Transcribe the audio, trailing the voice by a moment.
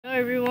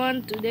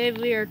everyone, today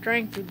we are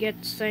trying to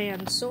get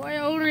sand. So I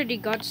already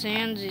got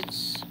sand.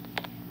 It's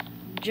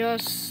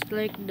just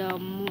like the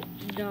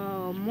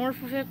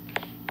morph of it,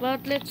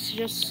 but let's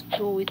just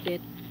go with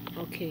it.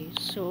 Okay,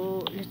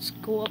 so let's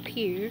go up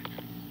here.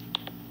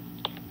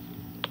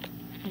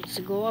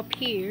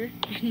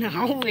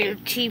 Now we're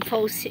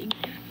T-posing.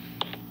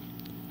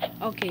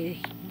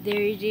 Okay,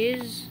 there it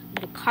is.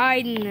 The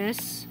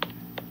kindness.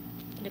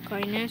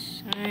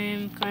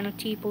 I'm kind of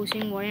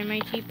T-posing. Why am I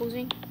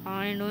T-posing?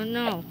 I don't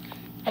know.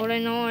 All I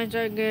know is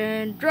I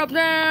can drop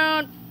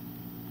down.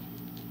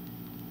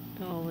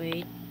 Oh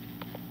wait,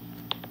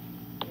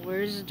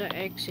 where's the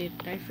exit?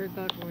 I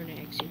forgot where the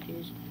exit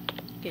is.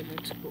 Okay,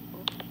 let's go.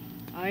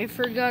 I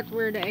forgot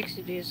where the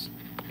exit is.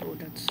 Oh,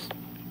 that's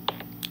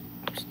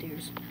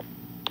upstairs.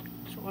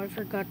 So I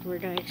forgot where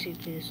the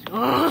exit is.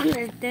 Oh,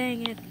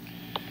 dang it,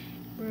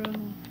 bro.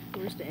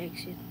 Where's the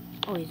exit?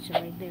 Oh, it's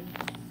right there.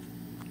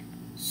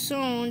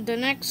 So the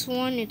next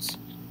one, it's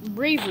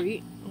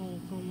bravery. Oh,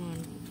 come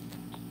on.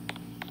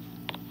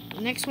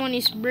 The next one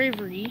is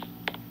bravery.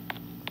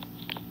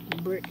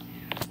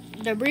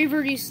 The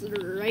bravery is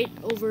right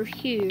over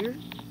here.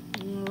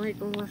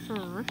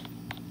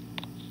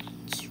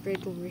 It's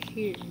right over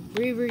here.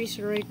 Bravery is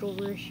right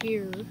over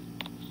here.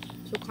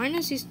 So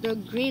kindness is the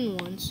green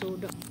one. So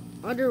the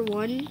other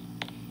one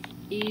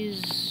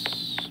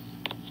is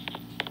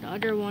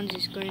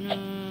kinda,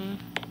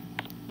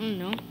 I don't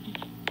know.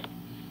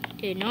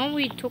 Okay, now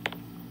we took.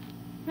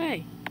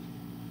 Hey,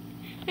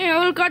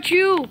 I will catch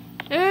you.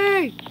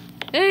 Hey,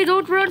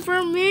 don't run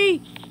from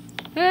me.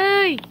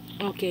 Hey.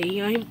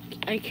 Okay,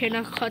 I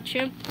cannot catch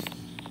him.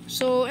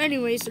 So,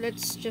 anyways,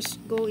 let's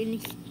just go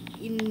in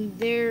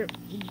there,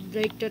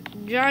 like that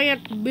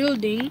giant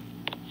building.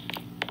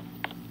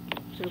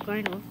 So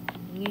kind of.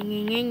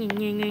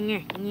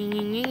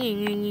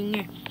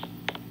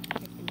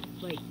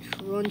 Like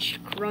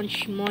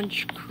crunch,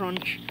 munch,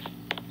 crunch.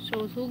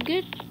 So to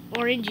get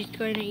orange is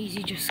kind of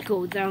easy. Just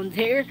go down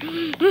there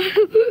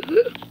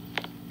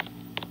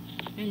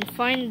and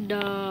find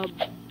the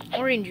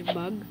orange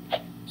bug.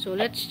 So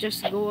let's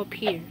just go up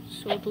here.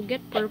 So to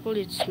get purple,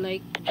 it's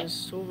like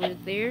just over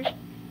there.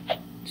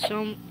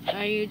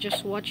 I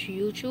just watch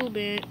YouTube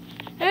and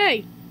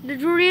hey, the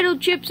Dorito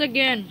chips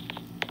again.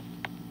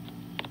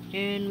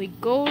 And we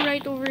go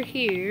right over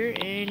here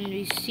and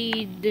we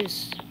see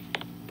this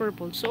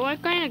purple. So I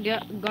kind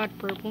of got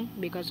purple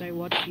because I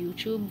watch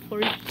YouTube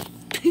for it.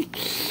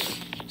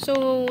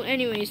 So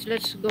anyways,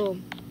 let's go.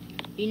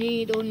 We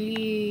need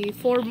only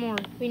 4 more.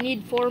 We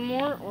need 4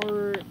 more,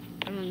 or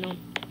I don't know.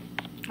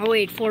 Oh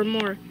wait, 4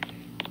 more.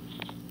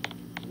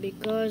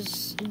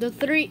 Because the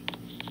 3.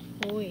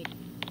 Oh wait.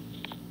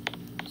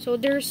 So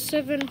there's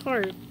 7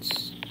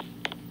 hearts.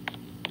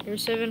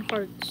 There's 7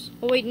 hearts.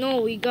 Oh wait,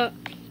 no, we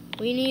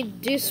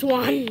need this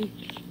one.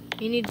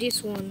 We need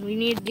this one. We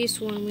need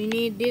this one. We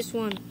need this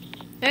one.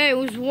 Hey,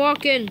 who's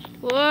walking?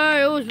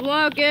 Whoa, who's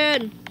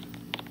walking?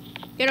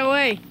 Get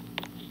away.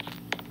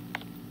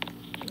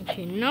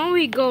 Okay, now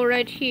we go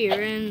right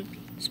here and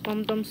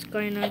Spamton's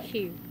kinda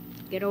here.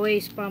 Get away,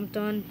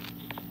 Spamton.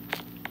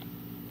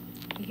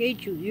 I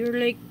hate you. You're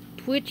like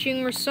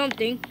twitching or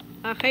something.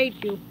 I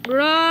hate you.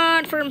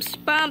 Run from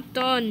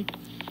Spamton.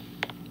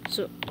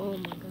 So, oh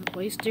my god,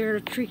 why is there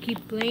a tricky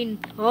plane?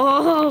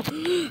 Oh,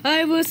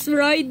 I must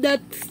ride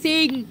that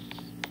thing.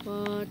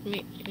 But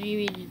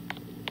maybe.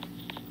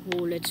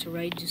 Oh, let's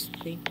ride this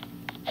thing.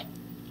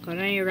 Can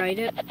I ride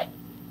it?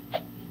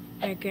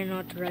 I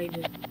cannot ride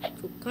it.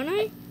 So can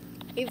I?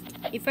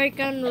 If I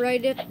can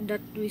ride it,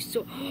 that will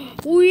so.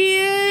 Oh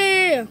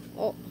yeah!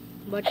 Oh,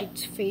 but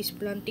it's face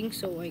planting,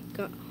 so I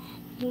can't.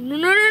 Oh,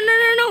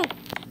 no!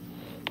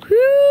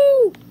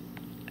 Whew!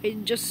 I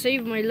just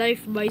saved my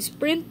life by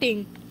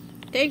sprinting.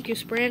 Thank you,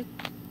 Sprint.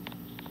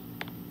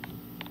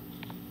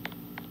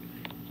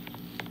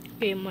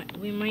 Okay,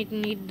 we might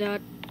need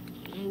that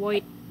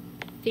white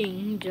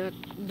thing, that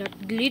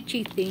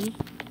glitchy thing,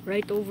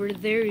 right over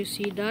there. You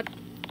see that?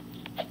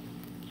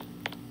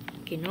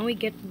 Okay, now we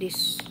get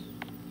this.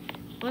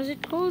 What's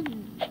it called?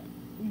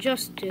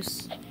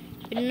 Justice.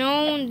 And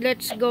now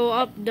let's go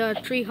up the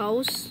tree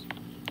house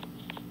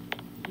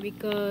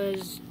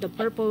because the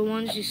purple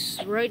one is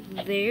right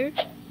there.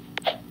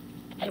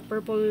 The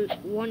purple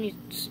one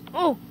is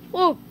oh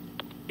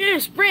yeah,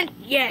 sprint,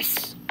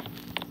 yes.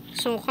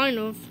 So kind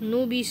of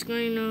noobie's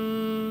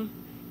kinda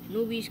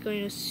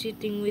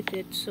sitting with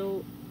it,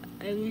 so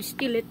I will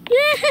steal it.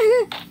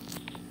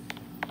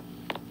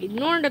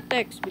 Ignore the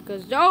text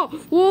because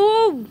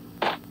whoa,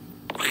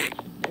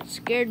 that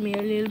scared me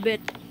a little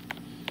bit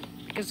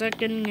because I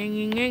can.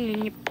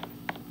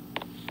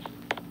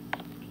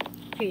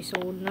 Okay,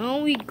 so now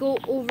we go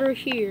over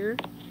here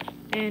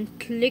and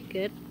click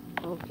it.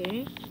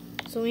 Okay,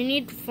 so we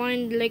need to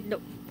find like the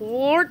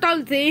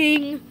portal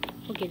thing.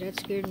 Okay, that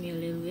scared me a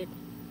little bit.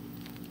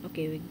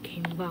 Okay, we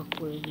came back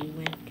where we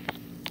went.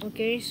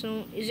 Okay,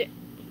 so is it?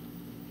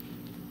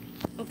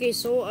 Okay,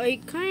 so I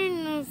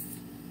kind of.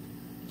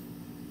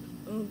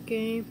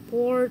 Okay,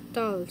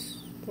 portals.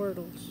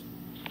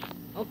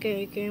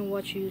 Okay, I can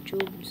watch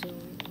YouTube, so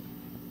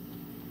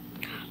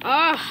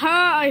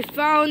Aha! I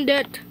found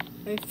it.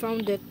 I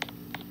found it.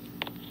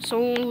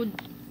 So,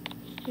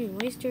 wait,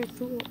 why is there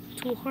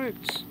two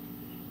hearts?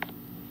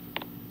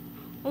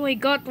 Oh, I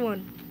got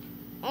one.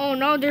 Oh,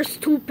 now there's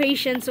two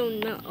patients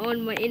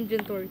on my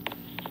inventory.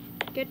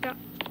 Get out!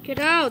 Get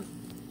out!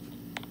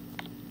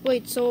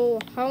 Wait, so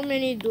how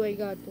many do I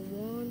got?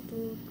 1,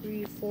 2,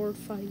 3, 4,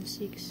 5,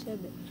 6,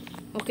 7.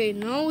 Okay,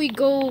 now we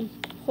go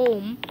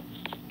home,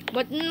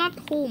 but not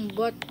home,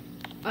 but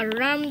a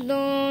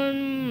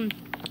random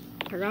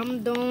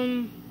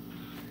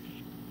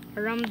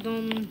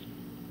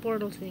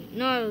portal thing.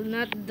 No,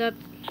 not that.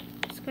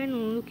 It's kind of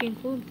looking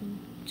cool.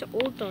 It's an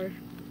altar.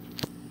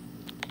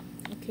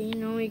 Okay,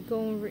 now we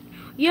go.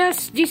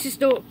 Yes, this is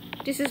the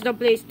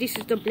place. This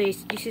is the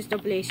place. This is the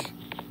place.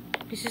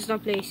 This is the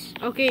place.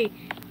 Okay,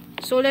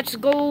 so let's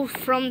go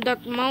from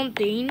that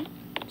mountain.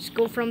 Let's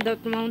go from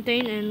that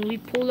mountain, and we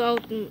pull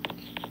out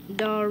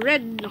the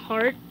red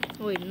heart.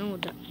 Wait, no,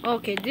 that.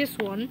 Okay, this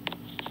one.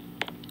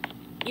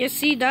 You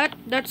see that?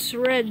 That's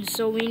red,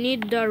 so we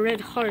need the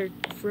red heart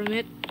from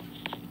it.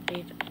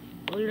 Wait,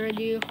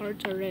 already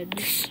hearts are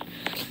red.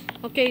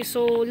 Okay,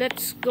 so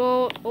let's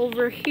go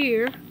over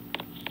here.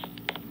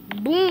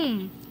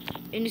 Boom!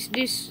 And is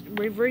this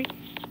bravery?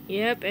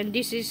 Yep, and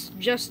this is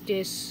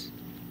justice.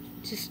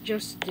 This is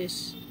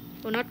justice.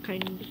 Oh, not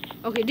kindness.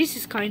 Okay, this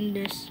is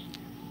kindness.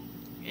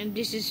 And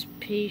this is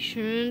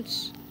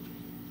patience.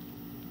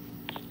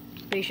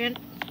 Patient?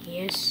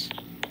 Yes.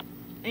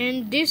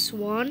 And this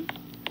one.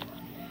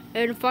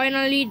 And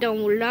finally, the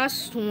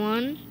last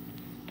one.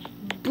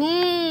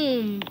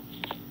 Boom!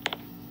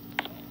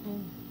 Oh,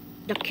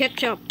 the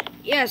ketchup.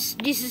 Yes,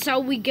 this is how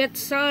we get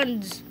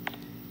sons.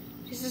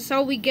 This is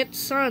how we get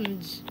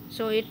sons.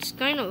 So it's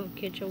kind of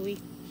ketchup-y.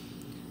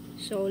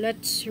 So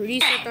let's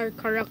reset our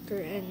character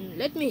and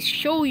let me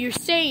show your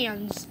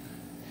Saiyans.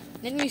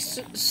 Let me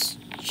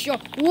show.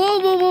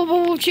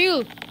 Whoa,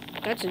 chill.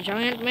 That's a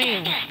giant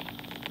man.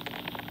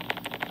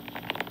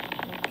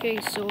 Okay,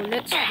 so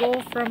let's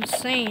go from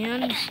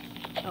Saiyans.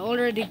 I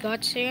already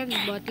got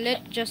Saiyans, but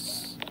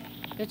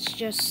let's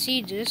just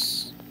see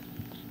this.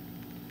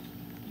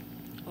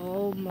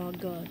 Oh my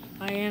god.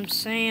 I am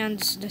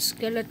Saiyans, the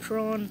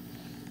Skeletron.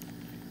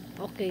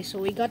 Okay, so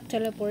we got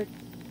teleport.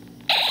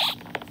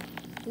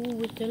 Ooh,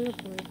 we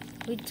teleport.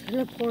 We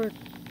teleport.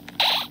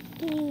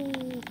 Ooh,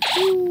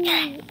 ooh.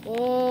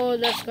 Oh,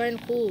 that's kind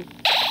of cool.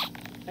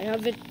 I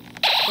haven't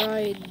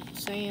tried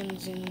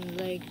Saiyans in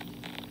like...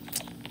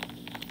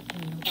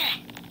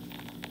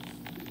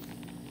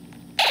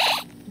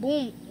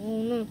 Boom.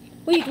 Oh no.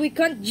 Wait, we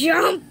can't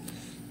jump.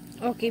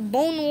 Okay,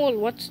 bone wall.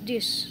 What's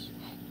this?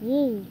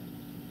 Whoa.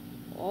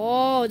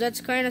 Oh, that's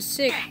kind of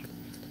sick.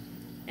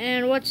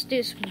 And what's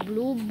this?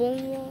 Blue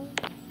bone wall?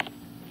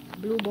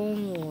 Blue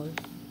bone wall.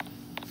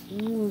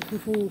 Ooh, hoo,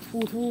 hoo,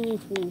 hoo, hoo,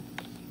 hoo.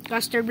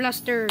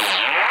 Blaster.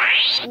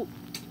 Ooh.